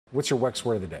What's your Wex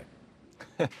word of the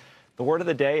day? The word of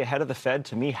the day ahead of the Fed,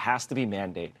 to me, has to be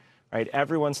mandate, right?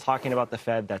 Everyone's talking about the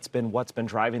Fed. That's been what's been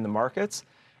driving the markets.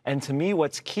 And to me,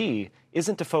 what's key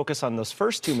isn't to focus on those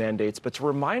first two mandates, but to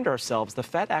remind ourselves the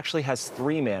Fed actually has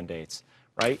three mandates,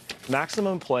 right?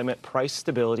 Maximum employment, price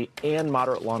stability, and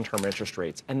moderate long-term interest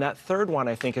rates. And that third one,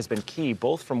 I think, has been key,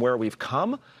 both from where we've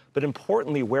come, but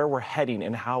importantly, where we're heading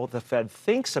and how the Fed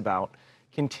thinks about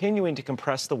continuing to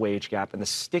compress the wage gap and the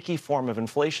sticky form of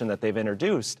inflation that they've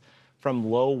introduced from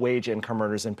low-wage income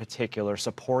earners in particular,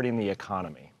 supporting the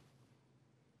economy.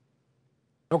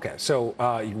 Okay, so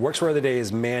your Wex word of the day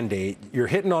is mandate. You're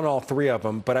hitting on all three of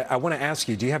them, but I want to ask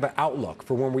you, do you have an outlook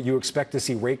for when you expect to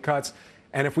see rate cuts?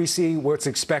 And if we see what's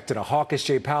expected, a hawkish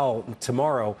Jay Powell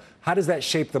tomorrow, how does that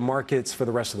shape the markets for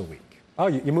the rest of the week? Oh,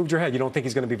 you moved your head. You don't think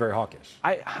he's going to be very hawkish?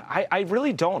 I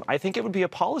really don't. I think it would be a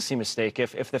policy mistake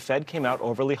if the Fed came out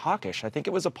overly hawkish. I think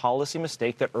it was a policy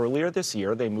mistake that earlier this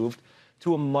year they moved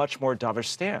to a much more dovish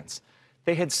stance.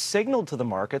 They had signaled to the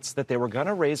markets that they were going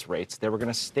to raise rates, they were going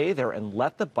to stay there and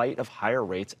let the bite of higher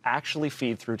rates actually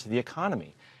feed through to the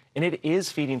economy. And it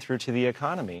is feeding through to the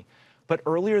economy. But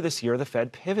earlier this year, the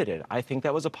Fed pivoted. I think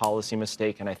that was a policy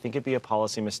mistake, and I think it'd be a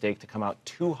policy mistake to come out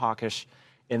too hawkish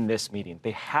in this meeting.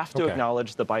 They have to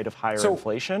acknowledge the bite of higher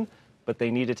inflation, but they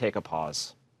need to take a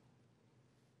pause.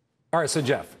 All right, so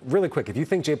Jeff, really quick, if you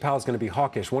think Jay Powell is going to be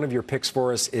hawkish, one of your picks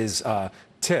for us is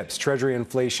TIPS, Treasury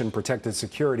Inflation Protected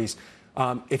Securities.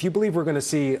 If you believe we're going to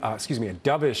see, a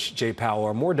dovish Jay Powell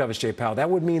or more dovish Jay Powell, that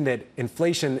would mean that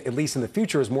inflation, at least in the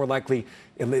future, is more likely,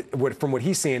 from what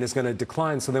he's saying, is going to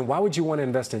decline. So then why would you want to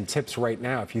invest in TIPS right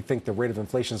now if you think the rate of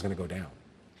inflation is going to go down?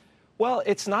 Well,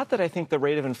 it's not that I think the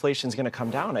rate of inflation is going to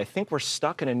come down. I think we're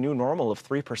stuck in a new normal of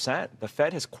 3%. The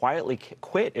Fed has quietly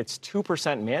quit its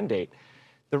 2% mandate.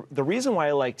 The reason why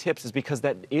I like TIPS is because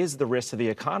that is the risk to the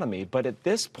economy. But at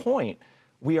this point,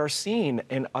 we are seeing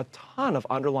in a ton of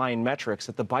underlying metrics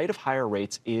that the bite of higher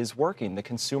rates is working. The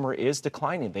consumer is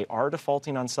declining. They are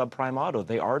defaulting on subprime auto.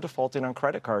 They are defaulting on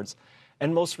credit cards.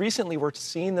 And most recently, we're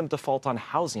seeing them default on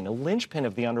housing, a linchpin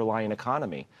of the underlying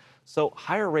economy. So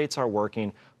higher rates are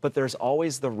working, but there's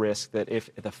always the risk that if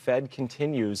the Fed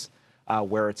continues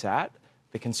where it's at,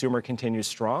 the consumer continues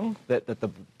strong, that the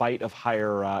bite of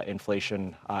higher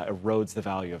inflation erodes the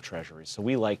value of treasuries. So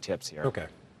we like TIPS here. Okay.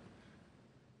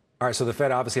 All right, so the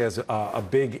Fed obviously has a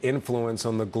big influence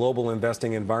on the global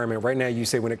investing environment. Right now, you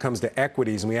say when it comes to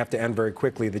equities, and we have to end very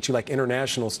quickly, that you like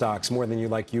international stocks more than you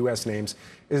like U.S. names.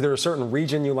 Is there a certain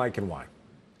region you like and why?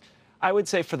 I would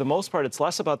say for the most part, it's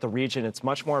less about the region. It's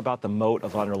much more about the moat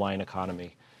of underlying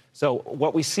economy. So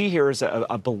what we see here is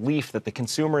a belief that the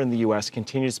consumer in the U.S.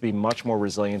 continues to be much more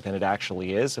resilient than it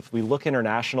actually is. If we look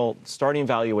international, starting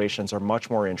valuations are much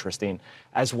more interesting,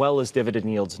 as well as dividend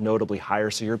yields notably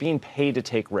higher. So you're being paid to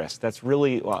take risks. That's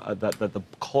really the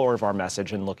core of our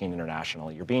message in looking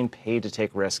international. You're being paid to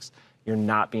take risks. You're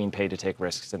not being paid to take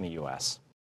risks in the U.S.